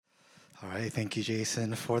All right, thank you,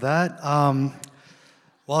 Jason, for that.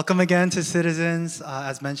 Welcome again to Citizens.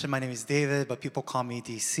 As mentioned, my name is David, but people call me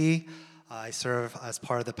DC. I serve as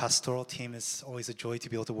part of the pastoral team. It's always a joy to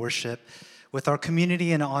be able to worship with our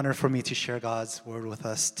community and an honor for me to share God's word with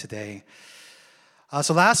us today.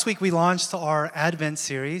 So last week we launched our Advent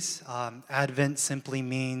series. Advent simply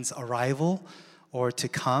means arrival or to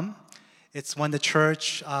come. It's when the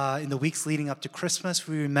church, in the weeks leading up to Christmas,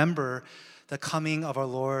 we remember the coming of our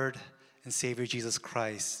Lord and Savior Jesus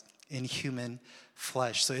Christ in human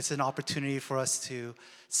flesh. So it's an opportunity for us to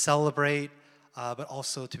celebrate, but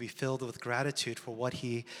also to be filled with gratitude for what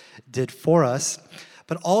He did for us.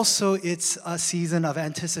 But also it's a season of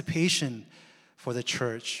anticipation for the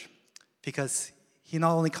church, because He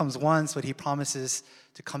not only comes once, but He promises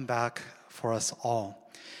to come back for us all.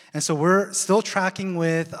 And so we're still tracking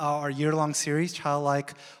with our year-long series,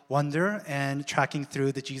 Childlike Wonder, and tracking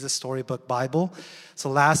through the Jesus Storybook Bible. So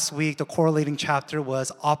last week, the correlating chapter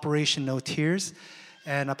was Operation No Tears,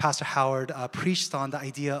 and Pastor Howard preached on the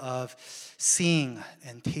idea of seeing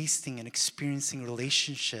and tasting and experiencing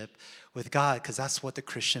relationship with God, because that's what the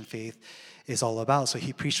Christian faith is all about. So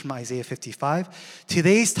he preached from Isaiah 55.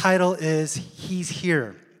 Today's title is He's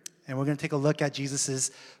Here, and we're going to take a look at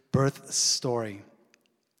Jesus' birth story.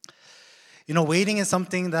 You know, waiting is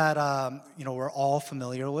something that, we're all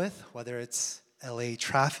familiar with, whether it's LA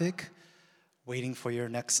traffic, waiting for your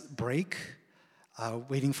next break,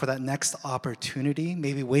 waiting for that next opportunity,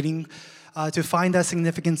 maybe waiting to find that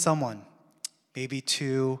significant someone, maybe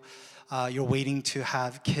you're waiting to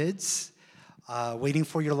have kids, waiting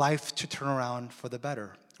for your life to turn around for the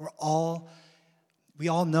better. We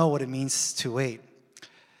all know what it means to wait.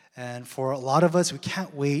 And for a lot of us, we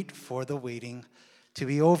can't wait for the waiting to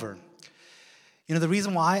be over. You know, the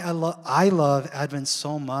reason why I love Advent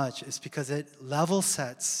so much is because it level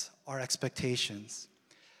sets our expectations.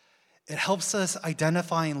 It helps us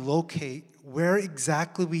identify and locate where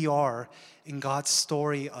exactly we are in God's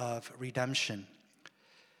story of redemption.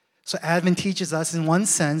 So Advent teaches us in one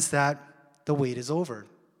sense that the wait is over.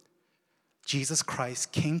 Jesus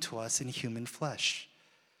Christ came to us in human flesh.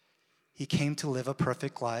 He came to live a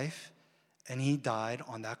perfect life, and He died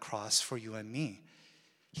on that cross for you and me.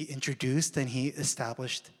 He introduced and He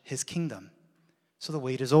established His kingdom. So the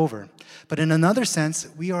wait is over. But in another sense,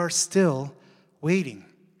 we are still waiting,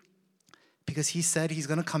 because He said He's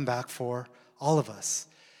going to come back for all of us.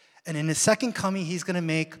 And in His second coming, He's going to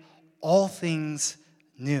make all things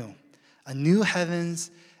new. A new heavens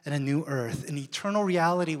and a new earth. An eternal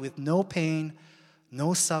reality with no pain,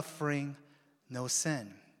 no suffering, no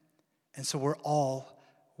sin. And so we're all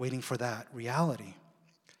waiting for that reality.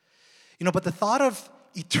 You know, but the thought of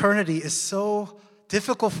eternity is so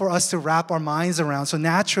difficult for us to wrap our minds around. So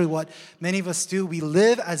naturally, what many of us do, we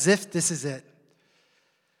live as if this is it.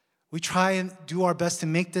 We try and do our best to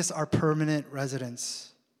make this our permanent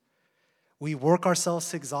residence. We work ourselves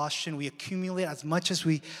to exhaustion. We accumulate as much as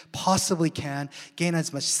we possibly can, gain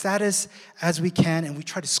as much status as we can, and we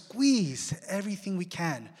try to squeeze everything we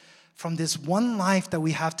can from this one life that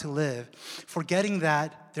we have to live, forgetting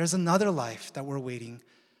that there's another life that we're waiting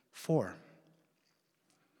for.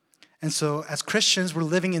 And so as Christians, we're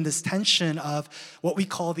living in this tension of what we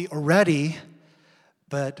call the already,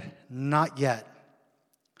 but not yet.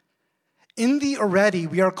 In the already,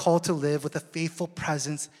 we are called to live with a faithful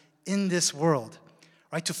presence in this world,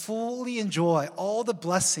 right? To fully enjoy all the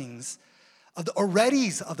blessings of the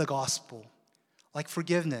alreadys of the gospel, like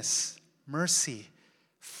forgiveness, mercy,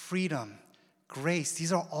 freedom, grace.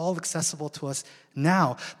 These are all accessible to us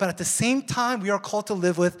now. But at the same time, we are called to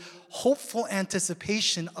live with hopeful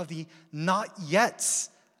anticipation of the not yets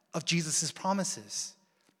of Jesus' promises.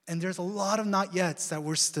 And there's a lot of not yets that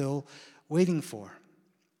we're still waiting for.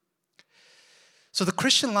 So the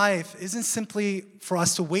Christian life isn't simply for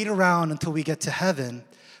us to wait around until we get to heaven,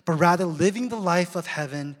 but rather living the life of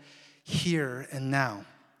heaven here and now,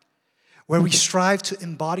 where we strive to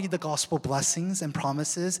embody the gospel blessings and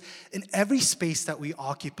promises in every space that we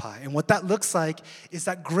occupy. And what that looks like is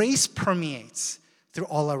that grace permeates through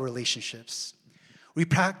all our relationships. We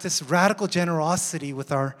practice radical generosity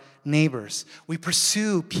with our neighbors. We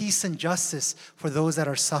pursue peace and justice for those that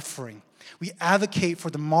are suffering. We advocate for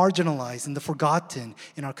the marginalized and the forgotten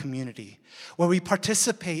in our community, where we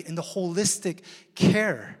participate in the holistic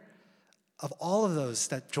care of all of those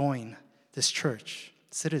that join this church,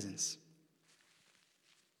 citizens.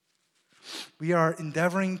 We are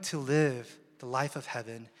endeavoring to live the life of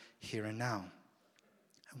heaven here and now.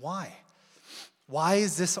 Why? Why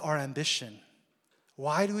is this our ambition?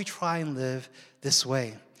 Why do we try and live this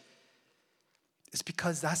way? It's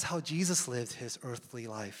because that's how Jesus lived His earthly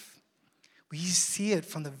life. We see it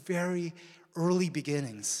from the very early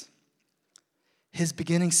beginnings. His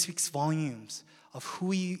beginning speaks volumes of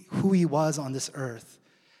who he was on this earth.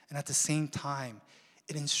 And at the same time,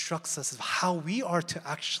 it instructs us of how we are to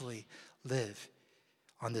actually live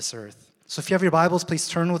on this earth. So if you have your Bibles, please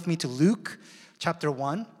turn with me to Luke chapter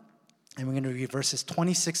 1. And we're going to read verses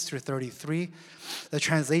 26 through 33. The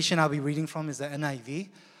translation I'll be reading from is the NIV,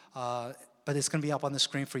 but it's going to be up on the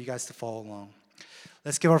screen for you guys to follow along.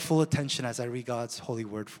 Let's give our full attention as I read God's holy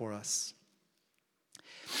word for us.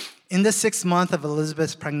 In the 6th month of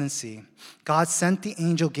Elizabeth's pregnancy, God sent the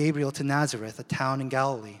angel Gabriel to Nazareth, a town in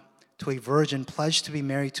Galilee, to a virgin pledged to be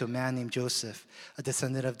married to a man named Joseph, a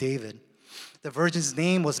descendant of David. The virgin's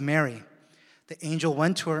name was Mary. The angel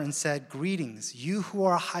went to her and said, "Greetings, you who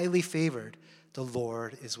are highly favored, the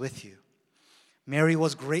Lord is with you." Mary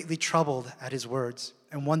was greatly troubled at his words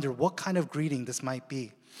and wondered what kind of greeting this might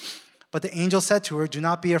be. But the angel said to her, "Do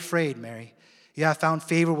not be afraid, Mary. You have found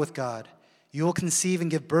favor with God. You will conceive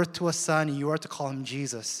and give birth to a son, and you are to call him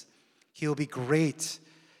Jesus. He will be great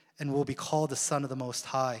and will be called the Son of the Most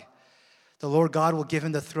High. The Lord God will give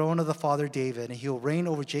him the throne of the father David, and he will reign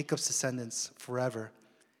over Jacob's descendants forever.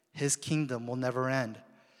 His kingdom will never end."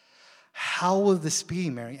 "How will this be?"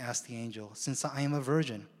 Mary asked the angel, "since I am a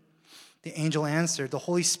virgin?" The angel answered, "The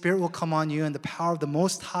Holy Spirit will come on you, and the power of the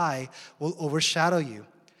Most High will overshadow you.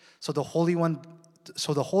 So the Holy One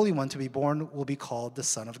to be born will be called the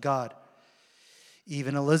Son of God.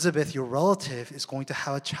 Even Elizabeth, your relative, is going to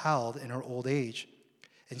have a child in her old age,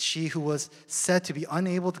 and she who was said to be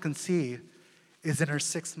unable to conceive is in her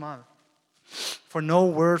 6th month. For no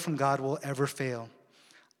word from God will ever fail.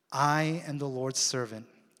 I am the Lord's servant,"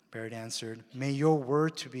 Mary answered. "May your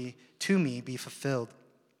word to me be fulfilled."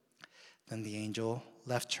 Then the angel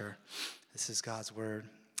left her. This is God's word.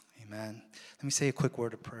 Amen. Let me say a quick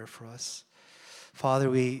word of prayer for us. Father,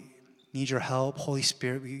 we need your help. Holy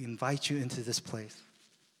Spirit, we invite you into this place.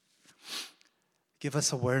 Give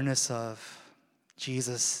us awareness of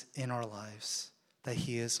Jesus in our lives, that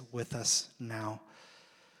he is with us now.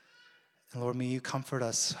 And Lord, may you comfort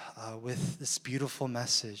us with this beautiful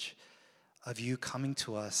message of you coming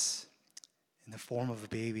to us in the form of a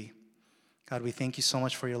baby. God, we thank you so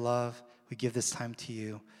much for your love. We give this time to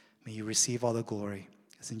you. May you receive all the glory.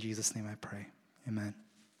 It's in Jesus' name I pray. Amen.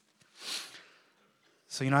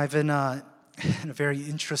 So, I've been in a very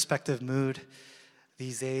introspective mood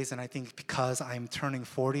these days, and I think because I'm turning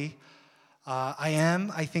 40,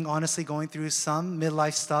 I think, honestly going through some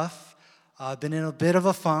midlife stuff. I've been in a bit of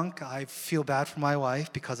a funk. I feel bad for my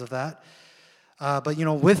wife because of that. But,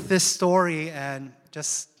 with this story and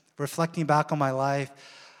just reflecting back on my life,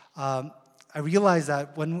 I realized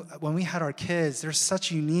that when we had our kids, there's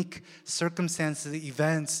such unique circumstances,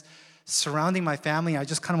 events surrounding my family. I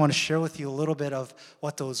just kind of want to share with you a little bit of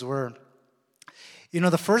what those were.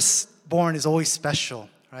 The firstborn is always special,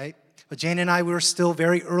 right? But Jane and I, we were still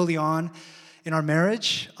very early on in our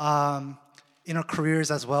marriage, in our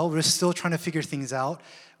careers as well. We were still trying to figure things out.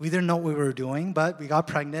 We didn't know what we were doing, but we got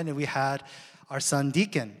pregnant and we had our son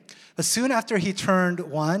Deacon. But soon after he turned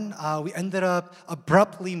 1, we ended up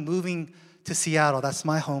abruptly moving to Seattle. That's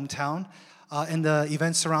my hometown. And the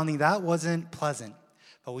events surrounding that wasn't pleasant.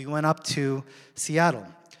 But we went up to Seattle.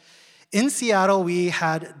 In Seattle, we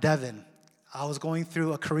had Devin. I was going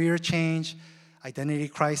through a career change, identity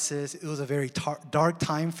crisis. It was a very dark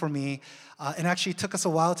time for me. And actually, it took us a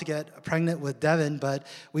while to get pregnant with Devin, but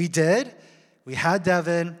we did. We had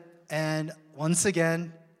Devin, and once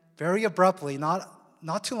again, very abruptly,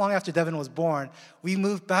 not too long after Devin was born, we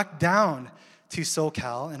moved back down to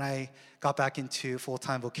SoCal, and I got back into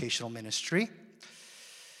full-time vocational ministry.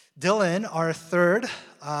 Dylan, our third,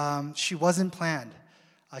 she wasn't planned.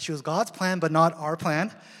 She was God's plan, but not our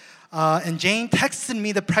plan. And Jane texted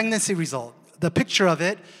me the pregnancy result, the picture of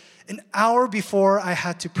it, an hour before I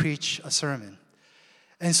had to preach a sermon.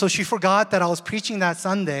 And so she forgot that I was preaching that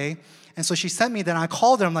Sunday, and so she sent me, then I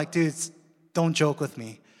called her, I'm like, dude, don't joke with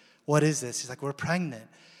me. What is this? She's like, we're pregnant.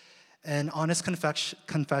 And honest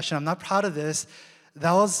confession, I'm not proud of this.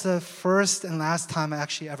 That was the first and last time I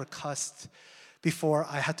actually ever cussed before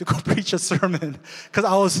I had to go preach a sermon, because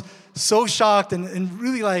I was so shocked and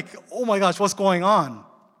really like, oh my gosh, what's going on?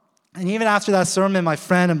 And even after that sermon, my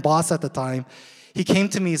friend and boss at the time, he came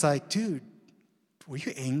to me, he's like, dude, were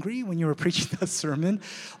you angry when you were preaching that sermon?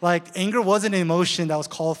 Like, anger wasn't an emotion that was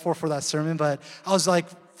called for that sermon, but I was like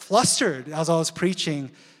flustered as I was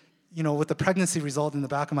preaching, with the pregnancy result in the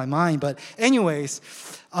back of my mind. But anyways,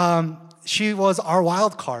 she was our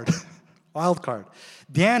wild card.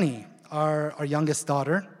 Danny, our youngest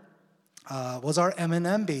daughter, was our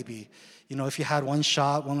M&M baby. If you had one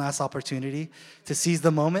shot, one last opportunity to seize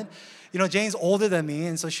the moment. Jane's older than me,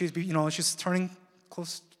 and so she's turning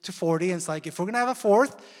close to 40, and it's like, if we're gonna have a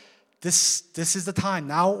fourth, this is the time,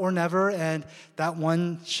 now or never, and that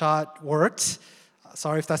one shot worked.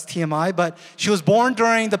 Sorry if that's TMI, but she was born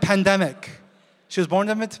during the pandemic.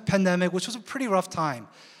 Which was a pretty rough time.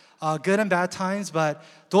 Good and bad times, but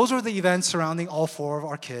those were the events surrounding all four of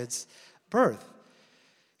our kids' birth.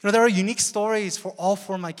 There are unique stories for all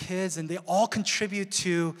four of my kids, and they all contribute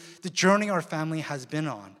to the journey our family has been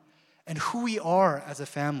on and who we are as a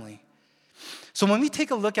family. So when we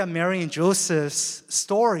take a look at Mary and Joseph's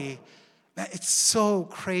story, man, it's so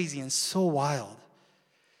crazy and so wild.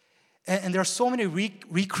 And there are so many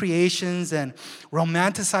recreations and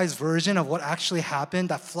romanticized version of what actually happened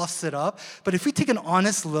that fluffs it up. But if we take an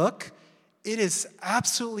honest look, it is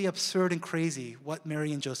absolutely absurd and crazy what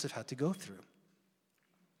Mary and Joseph had to go through.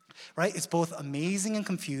 Right? It's both amazing and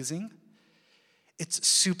confusing. It's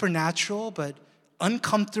supernatural, but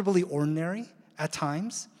uncomfortably ordinary at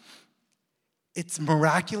times. It's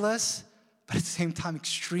miraculous, but at the same time,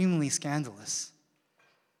 extremely scandalous.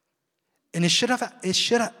 And it should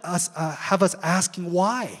have us asking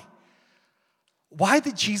why. Why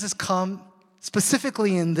did Jesus come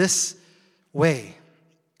specifically in this way?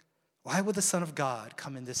 Why would the Son of God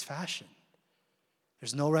come in this fashion?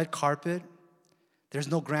 There's no red carpet. There's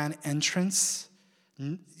no grand entrance.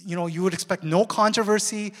 You would expect no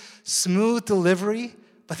controversy, smooth delivery,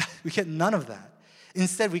 but we get none of that.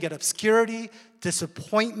 Instead, we get obscurity,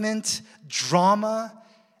 disappointment, drama,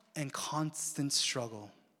 and constant struggle.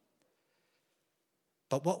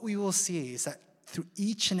 But what we will see is that through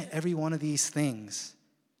each and every one of these things,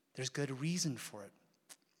 there's good reason for it.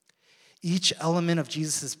 Each element of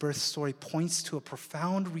Jesus' birth story points to a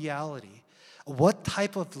profound reality of what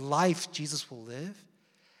type of life Jesus will live,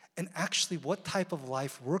 and actually what type of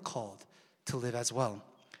life we're called to live as well.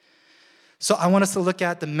 So I want us to look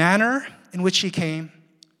at the manner in which he came,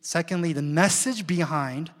 secondly, the message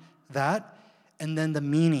behind that, and then the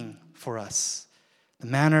meaning for us. The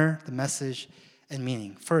manner, the message, and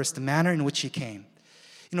meaning. First, the manner in which he came.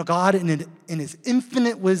 God, in his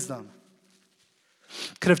infinite wisdom,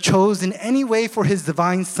 could have chosen any way for his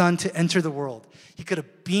divine Son to enter the world. He could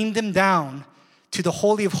have beamed him down to the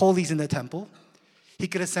Holy of Holies in the temple. He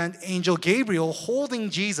could have sent Angel Gabriel holding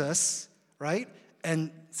Jesus, right,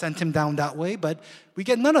 and sent him down that way, but we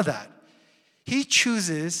get none of that. He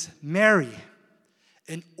chooses Mary,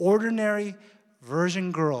 an ordinary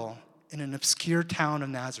virgin girl in an obscure town of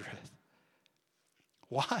Nazareth.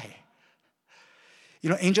 Why?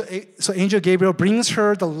 Angel Gabriel brings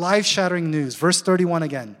her the life-shattering news. Verse 31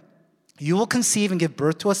 again. You will conceive and give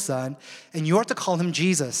birth to a son, and you are to call him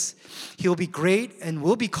Jesus. He will be great and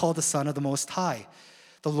will be called the Son of the Most High.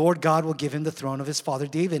 The Lord God will give him the throne of his father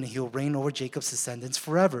David, and he will reign over Jacob's descendants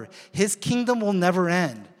forever. His kingdom will never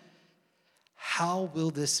end. How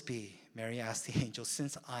will this be? Mary asked the angel,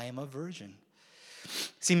 since I am a virgin.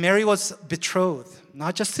 See, Mary was betrothed,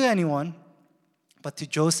 not just to anyone, but to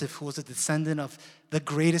Joseph, who was a descendant of the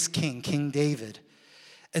greatest king, King David.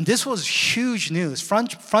 And this was huge news,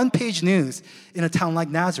 front page news in a town like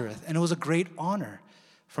Nazareth. And it was a great honor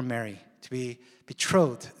for Mary to be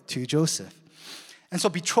betrothed to Joseph. And so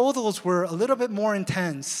betrothals were a little bit more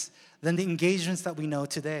intense than the engagements that we know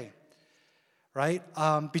today, right?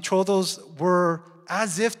 Betrothals were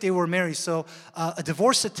as if they were married. So a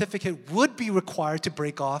divorce certificate would be required to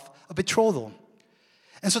break off a betrothal.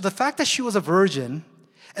 And so the fact that she was a virgin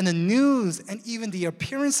and the news and even the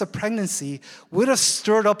appearance of pregnancy would have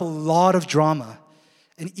stirred up a lot of drama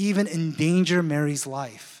and even endangered Mary's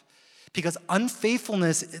life. Because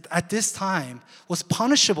unfaithfulness at this time was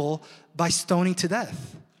punishable by stoning to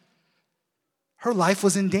death. Her life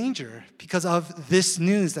was in danger because of this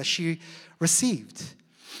news that she received.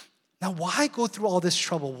 Now, why go through all this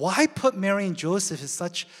trouble? Why put Mary and Joseph in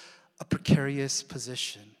such a precarious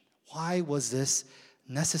position? Why was this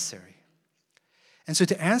necessary? And so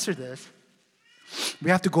to answer this, we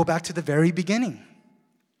have to go back to the very beginning.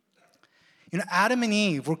 Adam and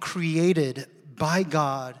Eve were created by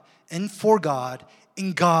God and for God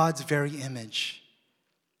in God's very image.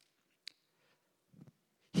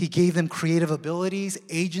 He gave them creative abilities,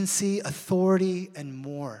 agency, authority, and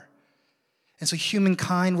more. And so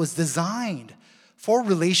humankind was designed for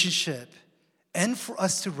relationship and for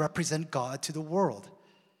us to represent God to the world.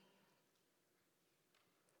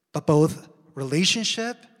 But both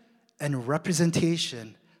relationship and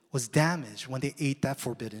representation was damaged when they ate that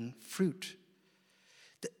forbidden fruit.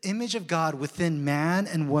 The image of God within man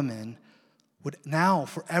and woman would now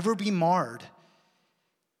forever be marred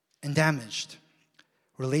and damaged.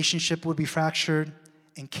 Relationship would be fractured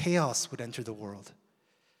and chaos would enter the world.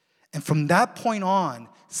 And from that point on,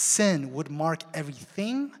 sin would mark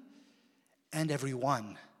everything and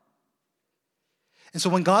everyone. And so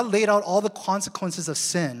when God laid out all the consequences of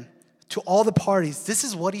sin to all the parties, this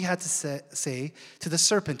is what he had to say to the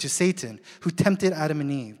serpent, to Satan, who tempted Adam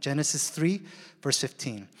and Eve. Genesis 3, verse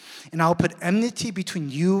 15. And I'll put enmity between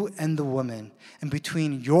you and the woman, and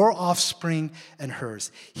between your offspring and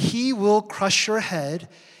hers. He will crush your head,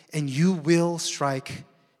 and you will strike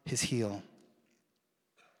his heel.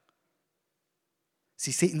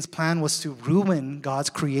 See, Satan's plan was to ruin God's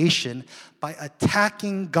creation by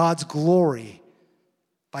attacking God's glory,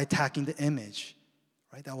 by attacking the image,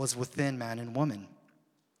 right, that was within man and woman.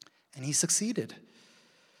 And he succeeded.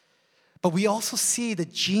 But we also see the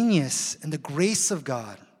genius and the grace of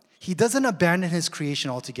God. He doesn't abandon his creation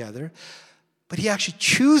altogether, but he actually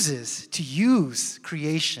chooses to use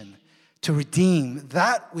creation to redeem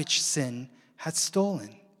that which sin had stolen.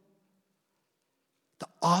 The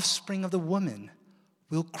offspring of the woman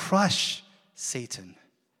will crush Satan.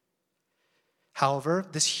 However,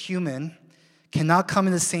 this human cannot come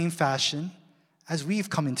in the same fashion as we've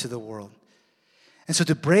come into the world. And so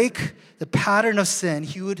to break the pattern of sin,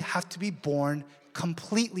 he would have to be born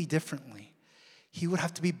completely differently. He would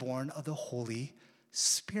have to be born of the Holy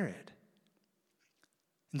Spirit.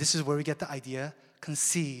 And this is where we get the idea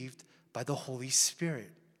conceived by the Holy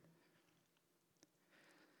Spirit.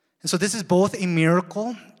 And so this is both a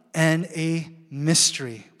miracle and a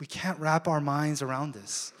mystery. We can't wrap our minds around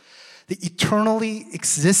this. The eternally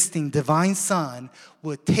existing divine Son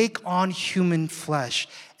would take on human flesh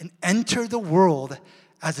and enter the world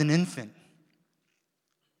as an infant.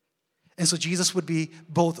 And so Jesus would be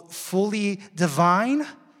both fully divine,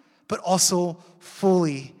 but also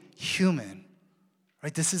fully human.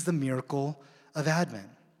 Right? This is the miracle of Advent.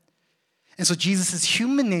 And so Jesus'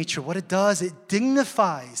 human nature, what it does, it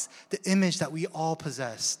dignifies the image that we all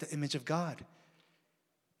possess, the image of God.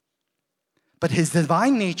 But his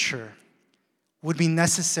divine nature would be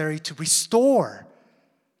necessary to restore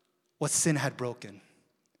what sin had broken.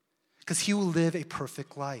 Because he will live a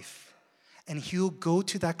perfect life. And he will go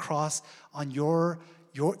to that cross on your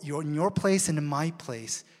in your place and in my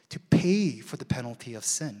place to pay for the penalty of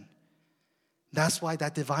sin. That's why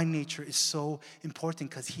that divine nature is so important,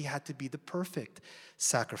 because he had to be the perfect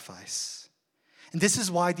sacrifice. And this is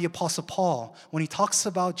why the Apostle Paul, when he talks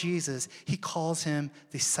about Jesus, he calls him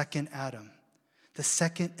the second Adam, the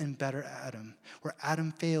second and better Adam. Where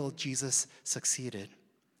Adam failed, Jesus succeeded.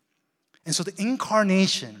 And so the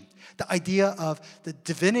incarnation, the idea of the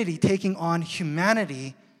divinity taking on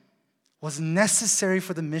humanity, was necessary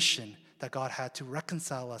for the mission that God had to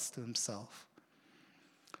reconcile us to himself.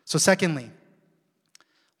 So secondly,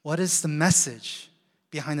 what is the message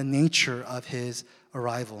behind the nature of his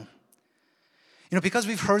arrival? You know, because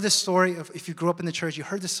we've heard this story, if you grew up in the church, you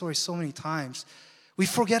heard this story so many times, we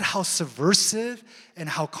forget how subversive and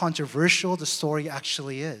how controversial the story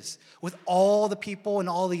actually is, with all the people and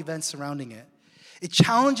all the events surrounding it. It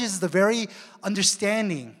challenges the very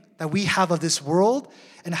understanding that we have of this world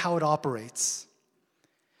and how it operates.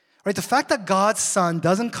 Right? The fact that God's Son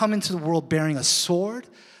doesn't come into the world bearing a sword,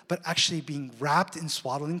 but actually being wrapped in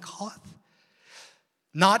swaddling cloth.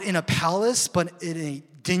 Not in a palace, but in a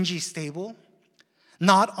dingy stable.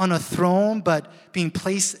 Not on a throne, but being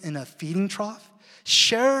placed in a feeding trough.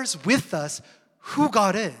 Shares with us who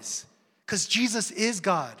God is. Because Jesus is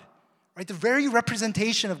God. Right? The very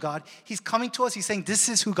representation of God. He's coming to us, he's saying this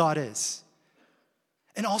is who God is.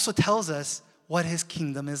 And also tells us what his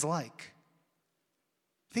kingdom is like.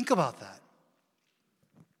 Think about that.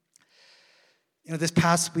 You know, this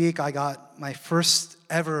past week, I got my first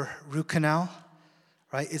ever root canal,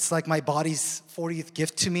 right? It's like my body's 40th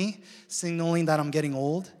gift to me, signaling that I'm getting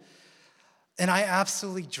old. And I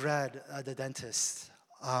absolutely dread the dentist.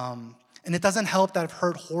 And it doesn't help that I've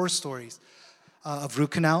heard horror stories of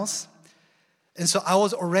root canals. And so I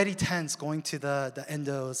was already tense going to the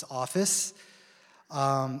endo's office.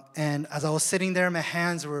 And as I was sitting there, my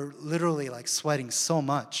hands were literally like sweating so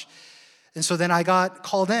much. And so then I got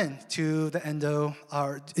called in to the endo,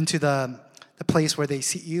 or into the place where they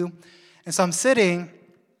see you. And so I'm sitting,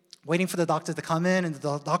 waiting for the doctor to come in, and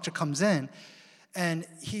the doctor comes in, and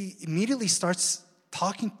he immediately starts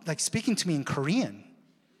speaking to me in Korean.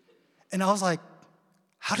 And I was like,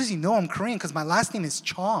 how does he know I'm Korean? Because my last name is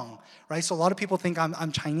Chong, right? So a lot of people think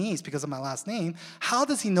I'm Chinese because of my last name. How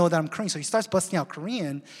does he know that I'm Korean? So he starts busting out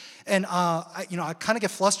Korean. And, I kind of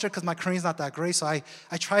get flustered because my Korean's not that great. So I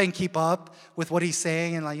try and keep up with what he's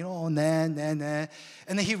saying and nah. And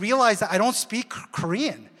then he realized that I don't speak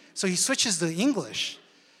Korean. So he switches to English.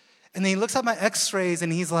 And then he looks at my x-rays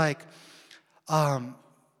and he's like,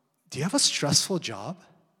 do you have a stressful job?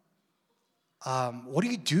 what do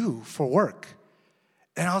you do for work?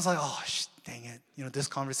 And I was like, oh, dang it, this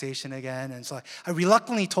conversation again. And so I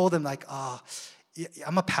reluctantly told him, like, yeah,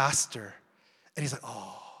 I'm a pastor. And he's like,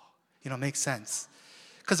 oh, makes sense.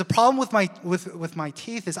 Because the problem with my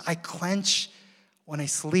teeth is I clench when I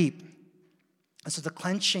sleep. And so the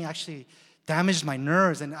clenching actually damaged my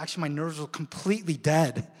nerves, and actually my nerves were completely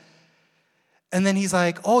dead. And then he's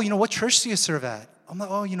like, oh, what church do you serve at? I'm like,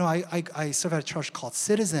 oh, I serve at a church called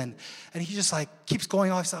Citizen. And he just like keeps going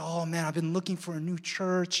off. He's like, oh man, I've been looking for a new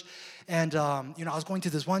church. And, I was going to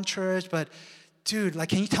this one church, but dude, like,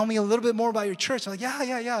 can you tell me a little bit more about your church? I'm like,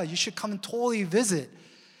 yeah, you should come and totally visit.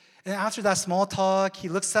 And after that small talk, he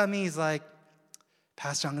looks at me, he's like,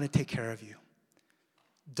 Pastor, I'm going to take care of you.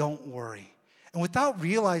 Don't worry. And without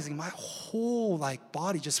realizing, my whole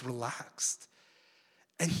body just relaxed.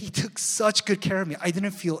 And he took such good care of me. I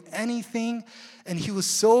didn't feel anything, and he was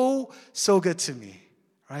so good to me,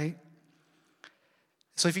 right?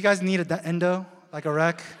 So if you guys need an endo, like a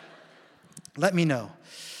rec, let me know.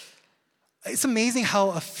 It's amazing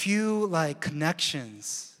how a few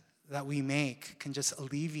connections that we make can just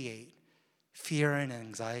alleviate fear and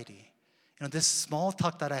anxiety. This small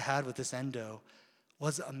talk that I had with this endo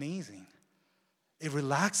was amazing. It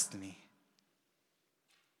relaxed me.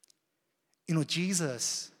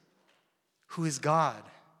 Jesus, who is God,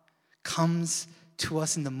 comes to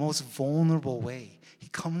us in the most vulnerable way. He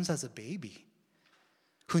comes as a baby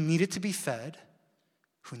who needed to be fed,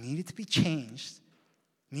 who needed to be changed,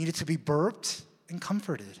 needed to be burped and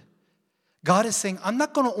comforted. God is saying, I'm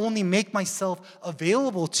not going to only make myself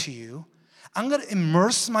available to you, I'm going to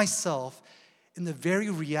immerse myself in the very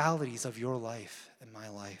realities of your life and my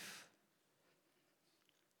life.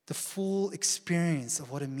 The full experience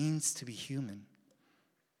of what it means to be human.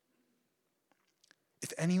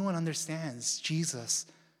 If anyone understands, Jesus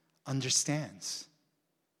understands.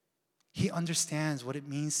 He understands what it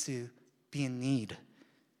means to be in need.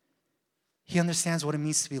 He understands what it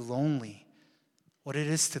means to be lonely, what it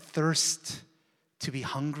is to thirst, to be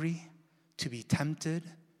hungry, to be tempted,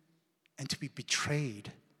 and to be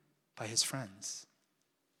betrayed by his friends.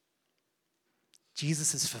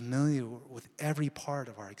 Jesus is familiar with every part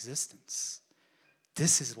of our existence.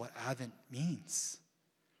 This is what Advent means.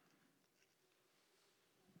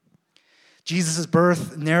 Jesus'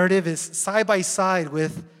 birth narrative is side by side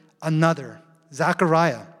with another,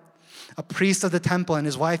 Zechariah, a priest of the temple, and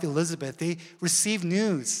his wife Elizabeth. They received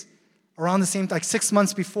news around the same, 6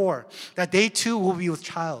 months before, that they too will be with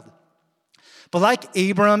child. But like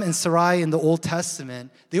Abram and Sarai in the Old Testament,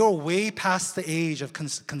 they were way past the age of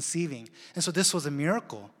conceiving. And so this was a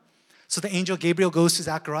miracle. So the angel Gabriel goes to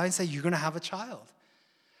Zechariah and says, you're going to have a child.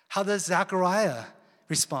 How does Zechariah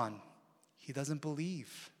respond? He doesn't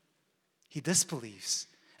believe. He disbelieves.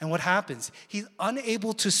 And what happens? He's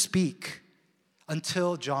unable to speak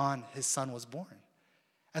until John, his son, was born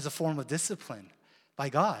as a form of discipline by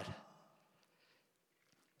God.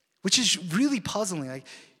 Which is really puzzling.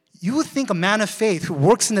 You would think a man of faith who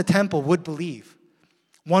works in the temple would believe.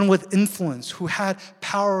 One with influence, who had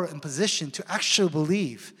power and position to actually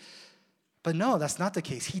believe. But no, that's not the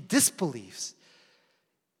case. He disbelieves.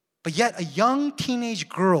 But yet a young teenage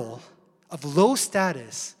girl of low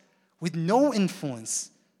status with no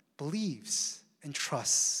influence believes and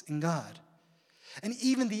trusts in God. And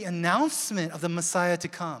even the announcement of the Messiah to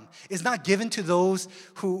come is not given to those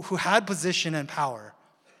who had position and power.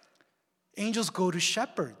 Angels go to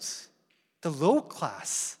shepherds, the low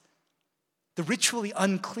class, the ritually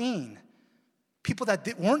unclean, people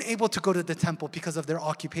that weren't able to go to the temple because of their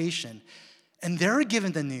occupation. And they're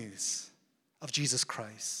given the news of Jesus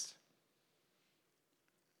Christ.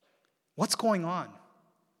 What's going on?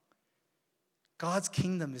 God's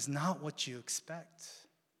kingdom is not what you expect.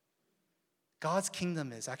 God's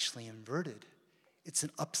kingdom is actually inverted. It's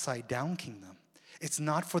an upside down kingdom. It's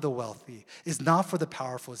not for the wealthy. It's not for the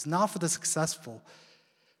powerful. It's not for the successful,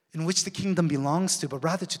 in which the kingdom belongs to, but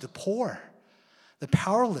rather to the poor, the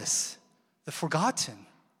powerless, the forgotten.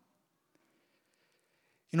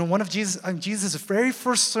 One of Jesus' very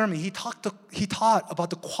first sermon, he taught about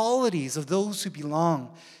the qualities of those who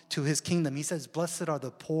belong to his kingdom. He says, blessed are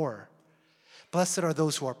the poor. Blessed are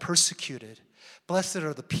those who are persecuted. Blessed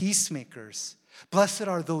are the peacemakers. Blessed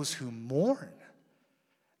are those who mourn.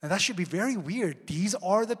 Now that should be very weird. These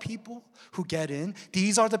are the people who get in.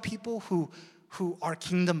 These are the people who are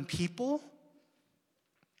kingdom people.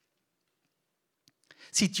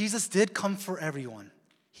 See, Jesus did come for everyone.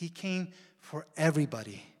 He came for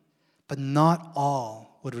everybody. But not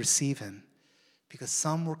all would receive him, because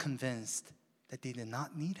some were convinced that they did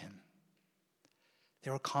not need him. They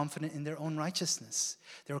were confident in their own righteousness.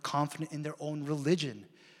 They were confident in their own religion.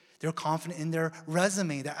 They're confident in their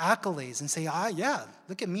resume, their accolades, and say, yeah,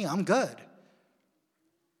 look at me, I'm good.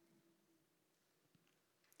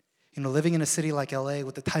 Living in a city like LA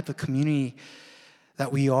with the type of community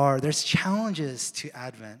that we are, there's challenges to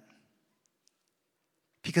Advent.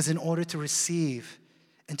 Because in order to receive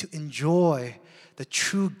and to enjoy the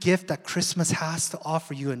true gift that Christmas has to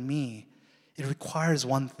offer you and me, it requires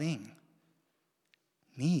one thing: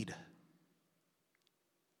 need.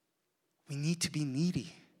 We need to be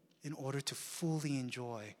needy in order to fully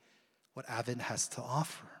enjoy what Advent has to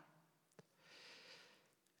offer.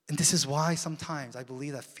 And this is why sometimes I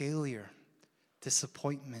believe that failure,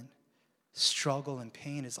 disappointment, struggle, and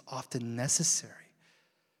pain is often necessary.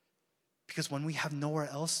 Because when we have nowhere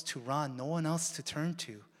else to run, no one else to turn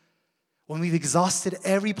to, when we've exhausted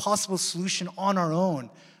every possible solution on our own,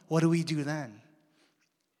 what do we do then?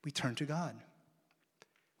 We turn to God.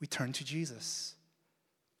 We turn to Jesus.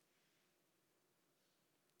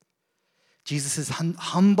 Jesus'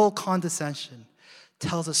 humble condescension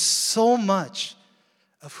tells us so much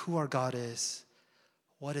of who our God is,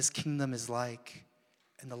 what his kingdom is like,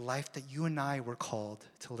 and the life that you and I were called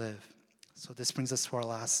to live. So this brings us to our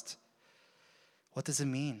last. What does it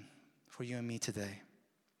mean for you and me today?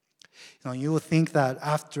 You will think that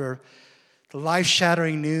after the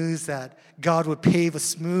life-shattering news that God would pave a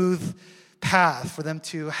smooth path for them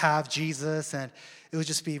to have Jesus, and it would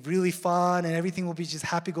just be really fun and everything will be just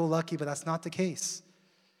happy-go-lucky, but that's not the case.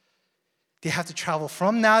 They have to travel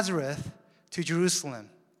from Nazareth to Jerusalem,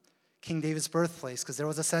 King David's birthplace, because there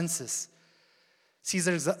was a census.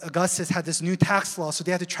 Caesar Augustus had this new tax law, so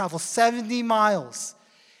they had to travel 70 miles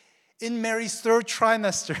in Mary's third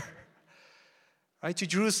trimester, right, to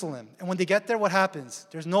Jerusalem. And when they get there, what happens?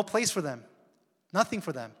 There's no place for them, nothing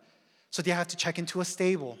for them. So they have to check into a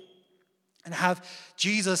stable and have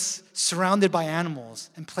Jesus surrounded by animals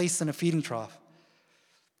and placed in a feeding trough.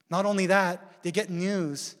 Not only that, they get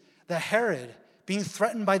news that Herod, being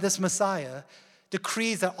threatened by this Messiah,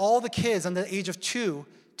 decrees that all the kids under the age of 2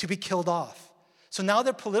 to be killed off. So now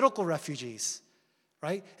they're political refugees,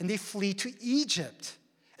 right? And they flee to Egypt.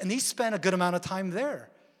 And they spend a good amount of time there.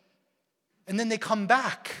 And then they come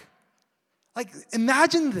back. Like,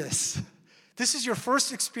 imagine this. This is your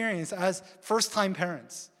first experience as first-time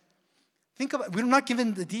parents. Think about, we're not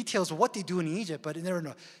given the details of what they do in Egypt, but they're in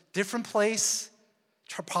a different place,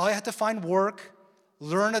 probably had to find work,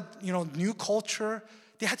 learn a new culture.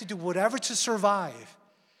 They had to do whatever to survive.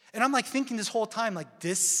 And I'm like thinking this whole time, like,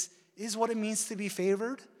 this is what it means to be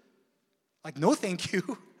favored? Like, no thank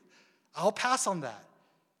you. I'll pass on that.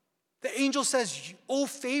 The angel says, "Oh,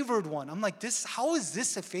 favored one." I'm like, how is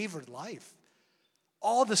this a favored life?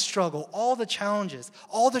 All the struggle, all the challenges,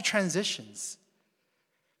 all the transitions.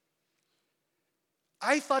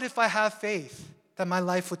 I thought if I have faith, that my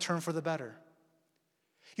life would turn for the better.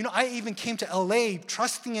 I even came to LA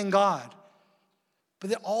trusting in God. But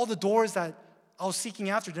then all the doors that I was seeking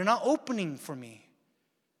after, they're not opening for me.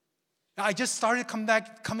 I just started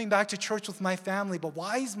coming back to church with my family, but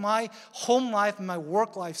why is my home life and my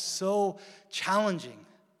work life so challenging?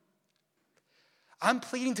 I'm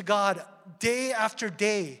pleading to God day after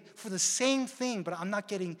day for the same thing, but I'm not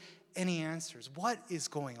getting any answers. What is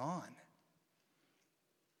going on?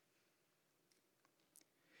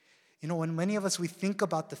 When many of us, we think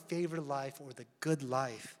about the favored life or the good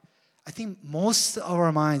life, I think most of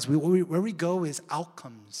our minds, where we go is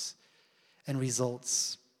outcomes and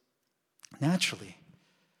results, naturally.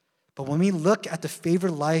 But when we look at the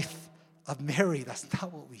favored life of Mary, that's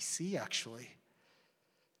not what we see, actually.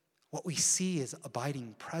 What we see is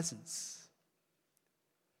abiding presence.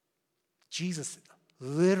 Jesus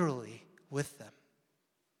literally with them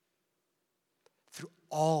through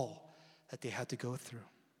all that they had to go through.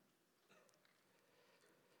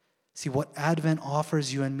 See, what Advent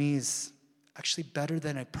offers you and me is actually better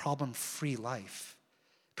than a problem-free life.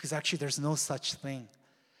 Because actually there's no such thing.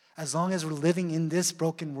 As long as we're living in this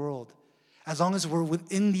broken world, as long as we're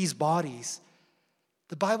within these bodies,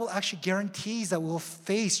 the Bible actually guarantees that we'll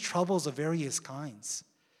face troubles of various kinds.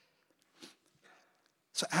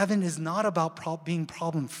 So Advent is not about being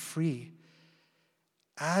problem-free.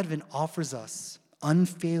 Advent offers us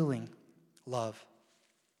unfailing love.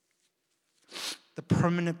 The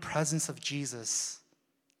permanent presence of Jesus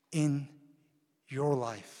in your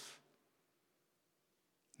life,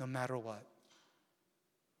 no matter what.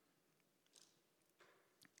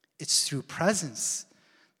 It's through presence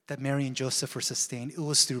that Mary and Joseph were sustained. It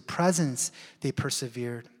was through presence they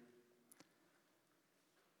persevered.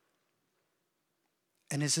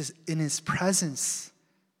 And it's in his presence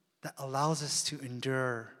that allows us to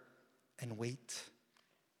endure and wait.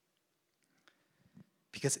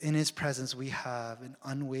 Because in his presence we have an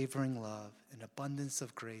unwavering love, an abundance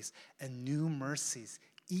of grace, and new mercies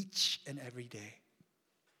each and every day.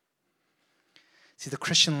 See, the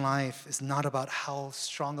Christian life is not about how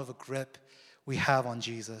strong of a grip we have on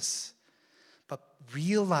Jesus, but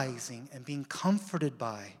realizing and being comforted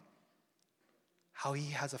by how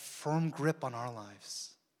he has a firm grip on our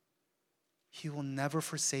lives. He will never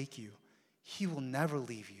forsake you. He will never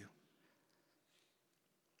leave you.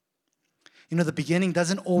 You know, the beginning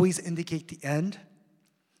doesn't always indicate the end,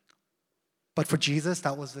 but for Jesus,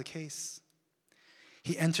 that was the case.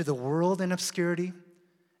 He entered the world in obscurity,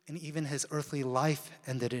 and even his earthly life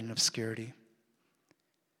ended in obscurity.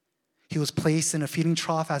 He was placed in a feeding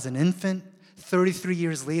trough as an infant. 33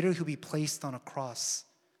 years later, he'll be placed on a cross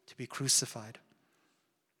to be crucified.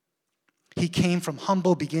 He came from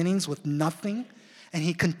humble beginnings with nothing, and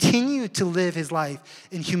he continued to live his life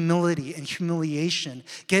in humility and humiliation,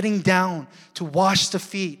 getting down to wash the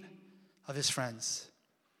feet of his friends,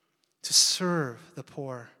 to serve the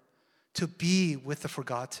poor, to be with the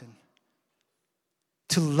forgotten,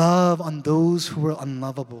 to love on those who were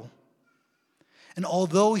unlovable. And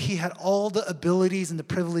although he had all the abilities and the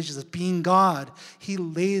privileges of being God, he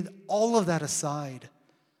laid all of that aside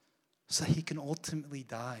so that he can ultimately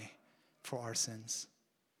die for our sins.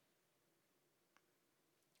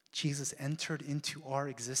 Jesus entered into our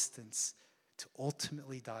existence to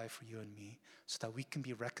ultimately die for you and me so that we can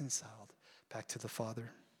be reconciled back to the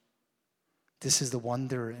Father. This is the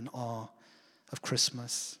wonder and awe of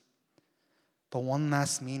Christmas. But one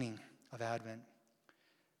last meaning of Advent.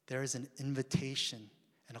 There is an invitation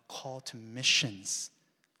and a call to missions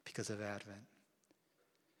because of Advent.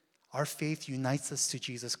 Our faith unites us to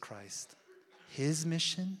Jesus Christ. His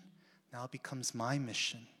mission now becomes my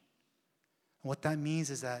mission. And what that means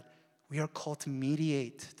is that we are called to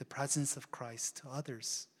mediate the presence of Christ to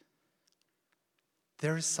others.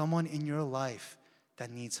 There is someone in your life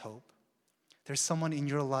that needs hope. There's someone in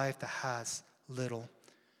your life that has little,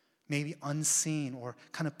 maybe unseen or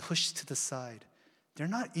kind of pushed to the side. They're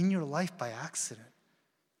not in your life by accident.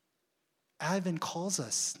 Advent calls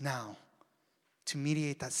us now to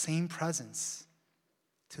mediate that same presence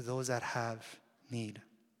to those that have need.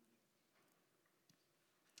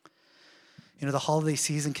 You know, the holiday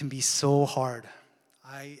season can be so hard.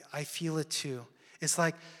 I feel it too. It's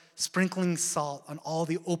like sprinkling salt on all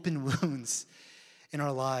the open wounds in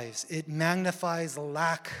our lives. It magnifies the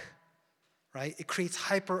lack, right? It creates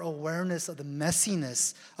hyper-awareness of the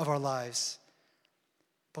messiness of our lives.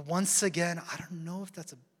 But once again, I don't know if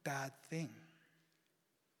that's a bad thing.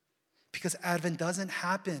 Because Advent doesn't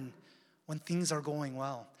happen when things are going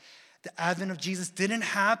well. The Advent of Jesus didn't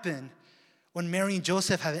happen when Mary and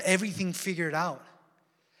Joseph had everything figured out.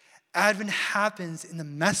 Advent happens in the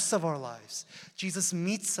mess of our lives. Jesus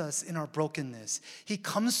meets us in our brokenness. He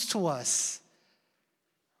comes to us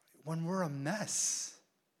when we're a mess.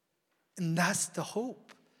 And that's the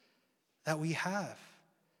hope that we have.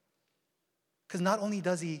 Because not only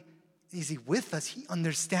is he with us, he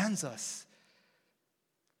understands us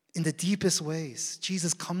in the deepest ways.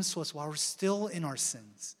 Jesus comes to us while we're still in our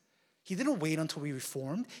sins. He didn't wait until we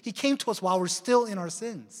reformed. He came to us while we're still in our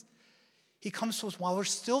sins. He comes to us while we're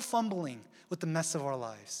still fumbling with the mess of our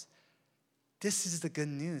lives. This is the good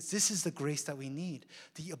news. This is the grace that we need.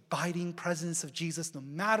 The abiding presence of Jesus no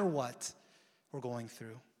matter what we're going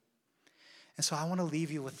through. And so I want to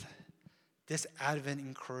leave you with this Advent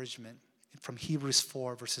encouragement from Hebrews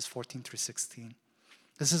 4, verses 14 through 16.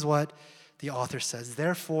 This is what the author says.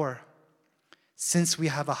 Therefore, since we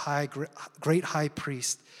have a great high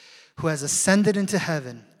priest who has ascended into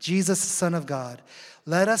heaven, Jesus, the Son of God,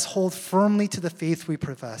 let us hold firmly to the faith we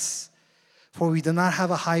profess. For we do not have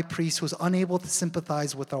a high priest who is unable to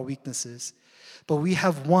sympathize with our weaknesses, but we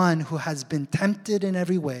have one who has been tempted in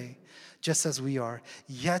every way, just as we are,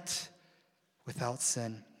 yet without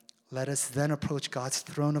sin. Let us then approach God's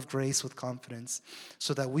throne of grace with confidence,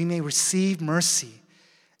 so that we may receive mercy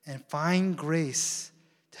and find grace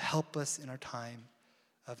to help us in our time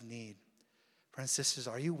of need. Friends and sisters,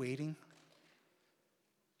 are you waiting?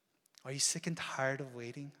 Are you sick and tired of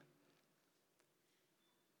waiting?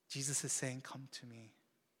 Jesus is saying, come to me.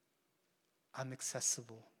 I'm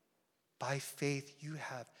accessible. By faith, you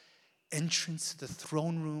have entrance to the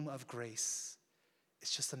throne room of grace.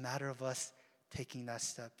 It's just a matter of us taking that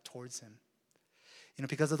step towards him. You know,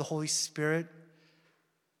 because of the Holy Spirit,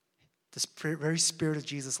 the very Spirit of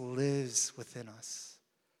Jesus lives within us.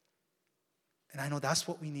 And I know that's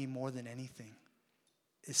what we need more than anything,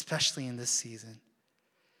 especially in this season.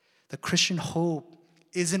 The Christian hope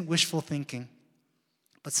isn't wishful thinking,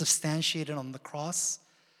 but substantiated on the cross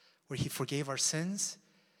where he forgave our sins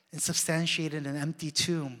and substantiated an empty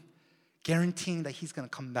tomb, guaranteeing that he's going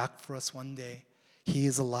to come back for us one day. He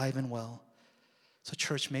is alive and well. So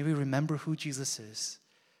church, may we remember who Jesus is.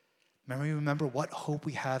 May we remember what hope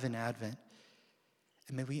we have in Advent.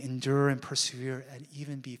 And may we endure and persevere and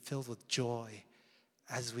even be filled with joy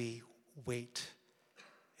as we wait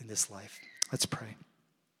in this life. Let's pray.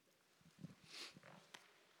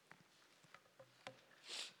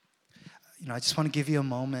 I just want to give you a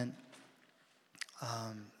moment.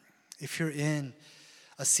 If you're in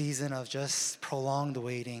a season of just prolonged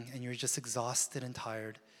waiting and you're just exhausted and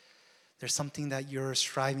tired, there's something that you're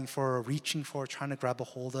striving for or reaching for, trying to grab a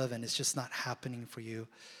hold of, and it's just not happening for you.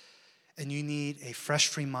 And you need a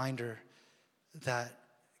fresh reminder that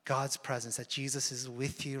God's presence, that Jesus is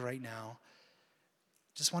with you right now.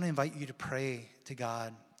 Just want to invite you to pray to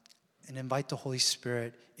God and invite the Holy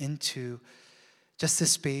Spirit into just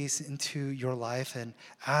this space, into your life, and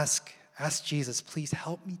ask Jesus, please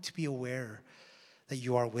help me to be aware that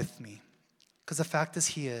you are with me. Because the fact is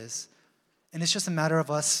he is. And it's just a matter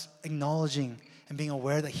of us acknowledging and being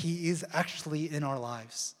aware that he is actually in our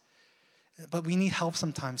lives. But we need help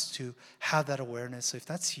sometimes to have that awareness. So if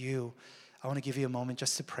that's you, I want to give you a moment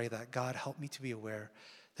just to pray that, God, help me to be aware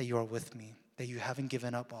that you are with me, that you haven't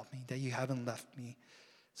given up on me, that you haven't left me.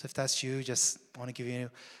 So if that's you, just want to give you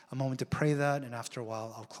a moment to pray that, and after a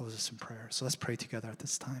while, I'll close this in prayer. So let's pray together at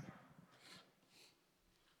this time.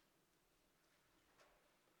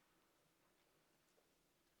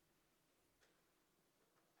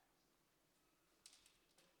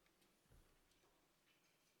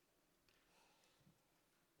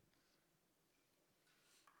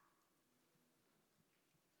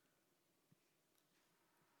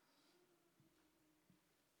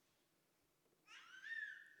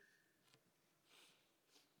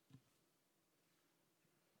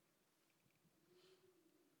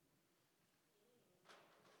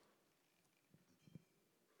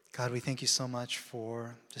 God, we thank you so much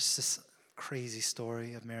for just this crazy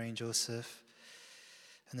story of Mary and Joseph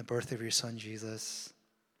and the birth of your son, Jesus.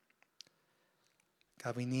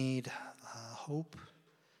 God, we need hope.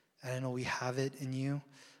 And I know we have it in you,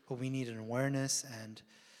 but we need an awareness and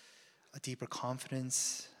a deeper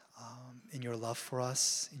confidence in your love for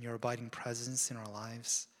us, in your abiding presence in our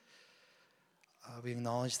lives. We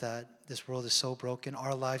acknowledge that this world is so broken.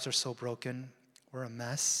 Our lives are so broken. We're a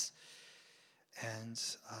mess. And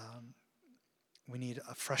we need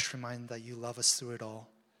a fresh reminder that you love us through it all,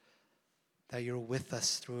 that you're with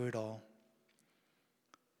us through it all.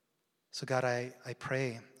 So God, I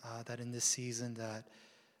pray that in this season that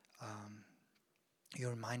you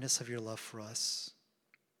remind us of your love for us.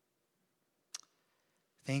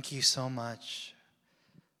 Thank you so much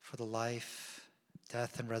for the life,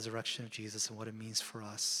 death, and resurrection of Jesus and what it means for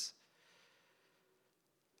us.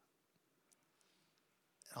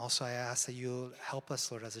 Also, I ask that you'll help us,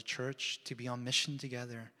 Lord, as a church to be on mission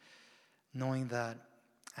together, knowing that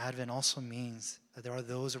Advent also means that there are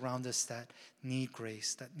those around us that need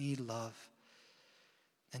grace, that need love,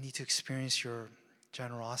 that need to experience your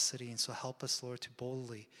generosity. And so help us, Lord, to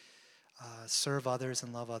boldly serve others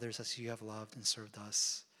and love others as you have loved and served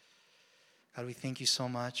us. God, we thank you so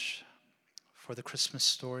much for the Christmas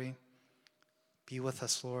story. Be with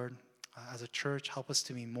us, Lord. As a church, help us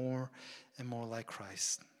to be more and more like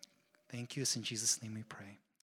Christ. Thank you. It's in Jesus' name we pray.